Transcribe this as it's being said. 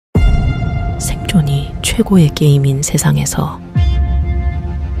최고의 게임인 세상에서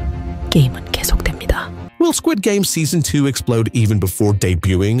게임은 계속됩니다. Will Squid Game Season 2 explode even before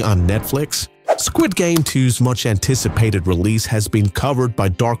debuting on Netflix? Squid Game 2's much-anticipated release has been covered by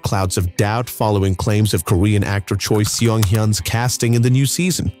dark clouds of doubt following claims of Korean actor Choi Seung-hyun's casting in the new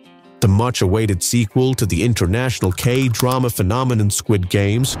season. The much-awaited sequel to the international K-drama phenomenon Squid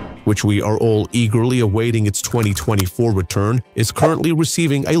Games, which we are all eagerly awaiting its 2024 return, is currently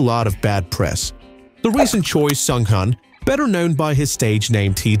receiving a lot of bad press. The recent Choi Seung-hyun, better known by his stage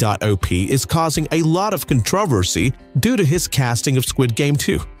name T.O.P., is causing a lot of controversy due to his casting of Squid Game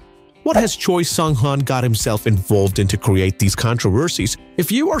 2. What has Choi Seung-hyun got himself involved in to create these controversies?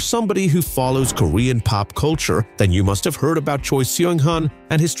 If you are somebody who follows Korean pop culture, then you must have heard about Choi Seung-hyun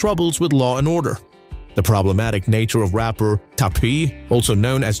and his troubles with Law and Order. The problematic nature of rapper T.O.P., also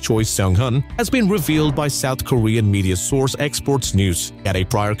known as Choi Seung-hyun, has been revealed by South Korean media source Exports News. He had a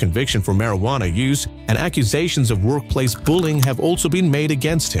prior conviction for marijuana use, and accusations of workplace bullying have also been made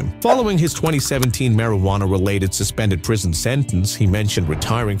against him. Following his 2017 marijuana-related suspended prison sentence, he mentioned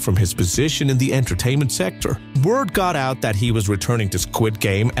retiring from his position in the entertainment sector. Word got out that he was returning to Squid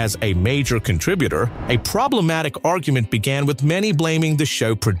Game as a major contributor. A problematic argument began with many blaming the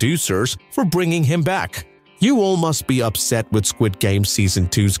show producers for bringing him back. You all must be upset with Squid Game Season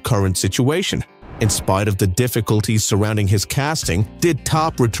 2's current situation. In spite of the difficulties surrounding his casting, did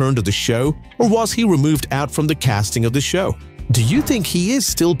Top return to the show, or was he removed out from the casting of the show? Do you think he is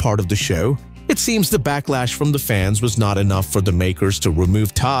still part of the show? It seems the backlash from the fans was not enough for the makers to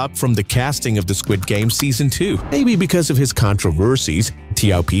remove Top from the casting of the Squid Game Season 2. Maybe because of his controversies,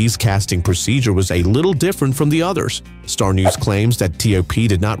 T.O.P.'s casting procedure was a little different from the others. Star News claims that T.O.P.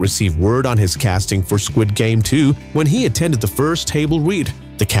 did not receive word on his casting for Squid Game 2 when he attended the first table read.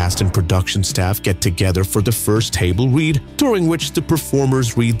 The cast and production staff get together for the first table read, during which the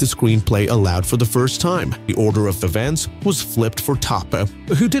performers read the screenplay aloud for the first time. The order of events was flipped for Tapa,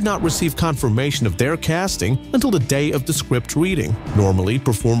 who did not receive confirmation of their casting until the day of the script reading. Normally,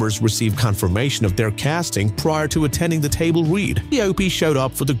 performers receive confirmation of their casting prior to attending the table read. T.O.P. showed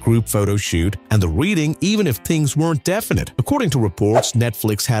up for the group photo shoot and the reading even if things weren't definite. According to reports,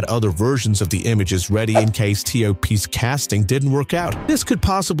 Netflix had other versions of the images ready in case T.O.P.'s casting didn't work out. This could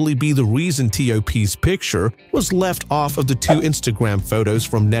possibly be the reason T.O.P.'s picture was left off of the two Instagram photos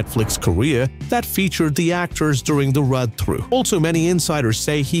from Netflix Korea that featured the actors during the run-through. Also, many insiders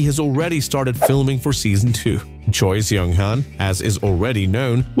say he has already started filming for Season 2. Choi Seung-hyun, as is already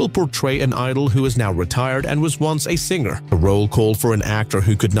known, will portray an idol who is now retired and was once a singer. The role called for an actor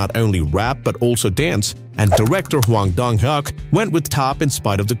who could not only rap but also dance, and director Hwang Dong-hyuk went with Top in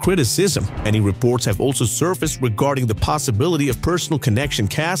spite of the criticism. Many reports have also surfaced regarding the possibility of personal connection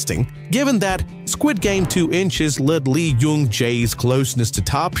casting, given that Squid Game 2 Inches led Lee Jung-jae's closeness to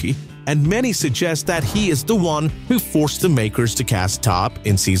T.O.P., and many suggest that he is the one who forced the makers to cast Top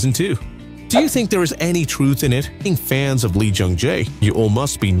in Season 2. Do you think there is any truth in it? Being fans of Lee Jung-jae, you all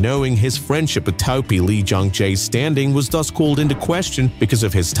must be knowing his friendship with T.O.P. Lee Jung-jae's standing was thus called into question because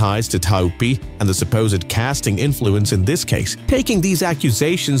of his ties to T.O.P. and the supposed casting influence in this case. Taking these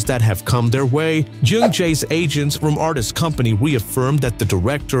accusations that have come their way, Jung-jae's agents from artist company reaffirmed that the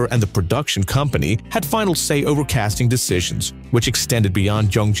director and the production company had final say over casting decisions, which extended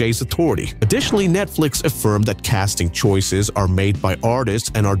beyond Jung-jae's authority. Additionally, Netflix affirmed that casting choices are made by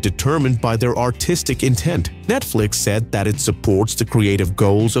artists and are determined by their artistic intent. Netflix said that it supports the creative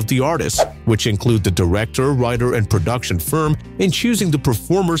goals of the artists, which include the director, writer, and production firm in choosing the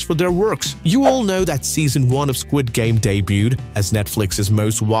performers for their works. You all know that Season 1 of Squid Game debuted as Netflix's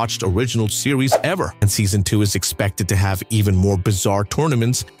most watched original series ever, and Season 2 is expected to have even more bizarre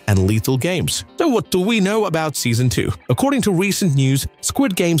tournaments and lethal games. So what do we know about Season 2? According to recent news,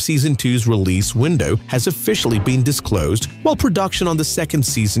 Squid Game Season 2's release window has officially been disclosed, while production on the second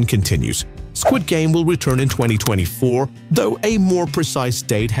season continues. Squid Game will return in 2024, though a more precise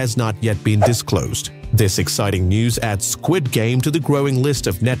date has not yet been disclosed. This exciting news adds Squid Game to the growing list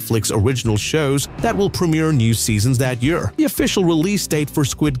of Netflix original shows that will premiere new seasons that year. The official release date for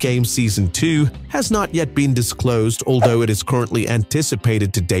Squid Game Season 2 has not yet been disclosed, although it is currently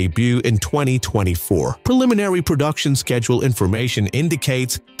anticipated to debut in 2024. Preliminary production schedule information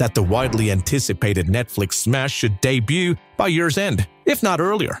indicates that the widely anticipated Netflix smash should debut by year's end, if not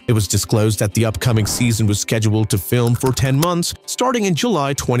earlier. It was disclosed that the upcoming season was scheduled to film for 10 months, starting in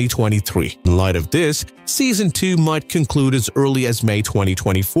July 2023. In light of this, case, Season 2 might conclude as early as May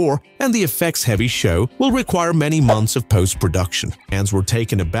 2024, and the effects-heavy show will require many months of post-production. Fans were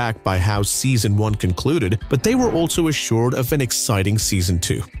taken aback by how Season 1 concluded, but they were also assured of an exciting Season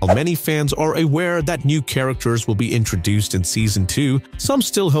 2. While many fans are aware that new characters will be introduced in Season 2, some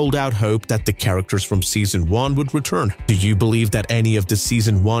still hold out hope that the characters from Season 1 would return. Do you believe that any of the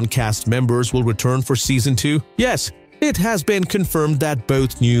Season 1 cast members will return for Season 2? Yes. It has been confirmed that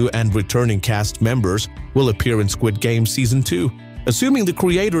both new and returning cast members will appear in Squid Game Season 2. Assuming the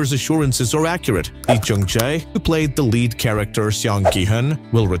creators' assurances are accurate, Lee Jung-jae, who played the lead character Seong Gi-hun,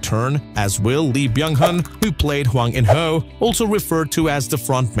 will return, as will Lee Byung-hun, who played Hwang In-ho, also referred to as the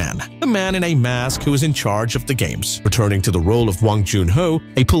frontman, the man in a mask who is in charge of the games. Returning to the role of Hwang Jun-ho,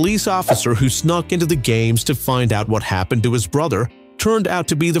 a police officer who snuck into the games to find out what happened to his brother, turned out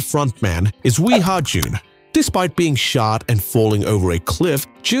to be the frontman, is Wee Ha-jun. Despite being shot and falling over a cliff,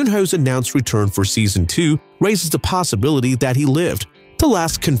 Jun-ho's announced return for Season 2 raises the possibility that he lived. The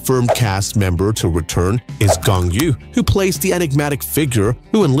last confirmed cast member to return is Gong-yu, who plays the enigmatic figure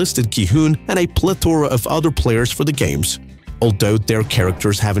who enlisted Ki-hun and a plethora of other players for the games. Although their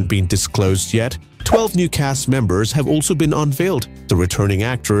characters haven't been disclosed yet, 12 new cast members have also been unveiled. The returning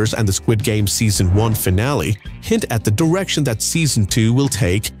actors and the Squid Game Season 1 finale hint at the direction that Season 2 will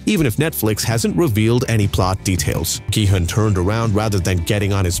take, even if Netflix hasn't revealed any plot details. Ki-hun turned around rather than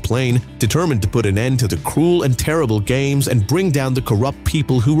getting on his plane, determined to put an end to the cruel and terrible games and bring down the corrupt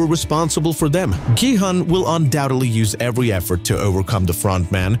people who were responsible for them. Ki-hun will undoubtedly use every effort to overcome the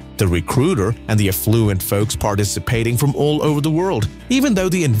frontman, the recruiter, and the affluent folks participating from all over the world, even though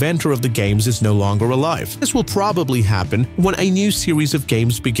the inventor of the games is no longer alive. This will probably happen when a new series of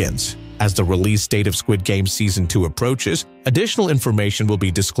games begins. As the release date of Squid Game Season 2 approaches, additional information will be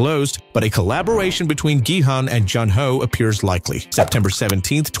disclosed, but a collaboration between Gi-hun and Jun-ho appears likely. September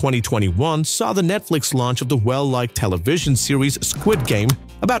 17, 2021 saw the Netflix launch of the well-liked television series Squid Game.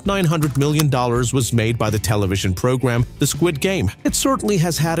 About $900 million was made by the television program The Squid Game. It certainly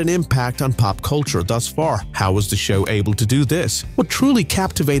has had an impact on pop culture thus far. How was the show able to do this? What truly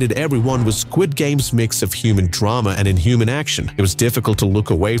captivated everyone was Squid Game's mix of human drama and inhuman action. It was difficult to look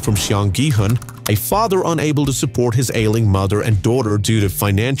away from Seong Gi-hun, a father unable to support his ailing mother and daughter due to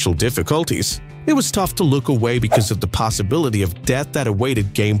financial difficulties. It was tough to look away because of the possibility of death that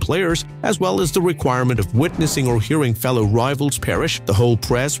awaited game players, as well as the requirement of witnessing or hearing fellow rivals perish. The whole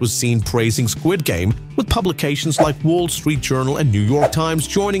press was seen praising Squid Game, with publications like Wall Street Journal and New York Times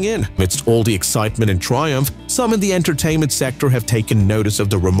joining in. Amidst all the excitement and triumph, some in the entertainment sector have taken notice of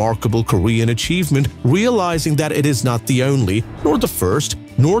the remarkable Korean achievement, realizing that it is not the only, nor the first,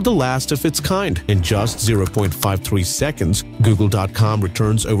 nor the last of its kind. In just 0.53 seconds, Google.com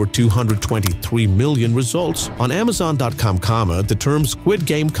returns over 223 million results. On Amazon.com, the term Squid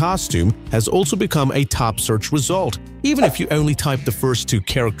Game costume has also become a top search result. Even if you only type the first two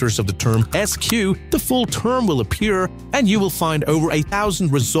characters of the term SQ, the full term will appear, and you will find over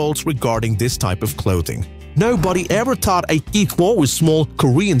 1,000 results regarding this type of clothing. Nobody ever thought a equally small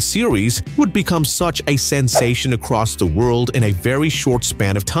Korean series would become such a sensation across the world in a very short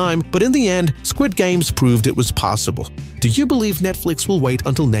span of time, but in the end, Squid Games proved it was possible. Do you believe Netflix will wait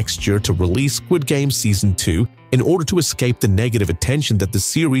until next year to release Squid Game Season 2 in order to escape the negative attention that the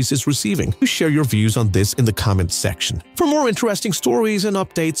series is receiving? You share your views on this in the comments section. For more interesting stories and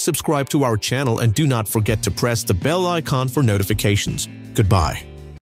updates, subscribe to our channel and do not forget to press the bell icon for notifications. Goodbye.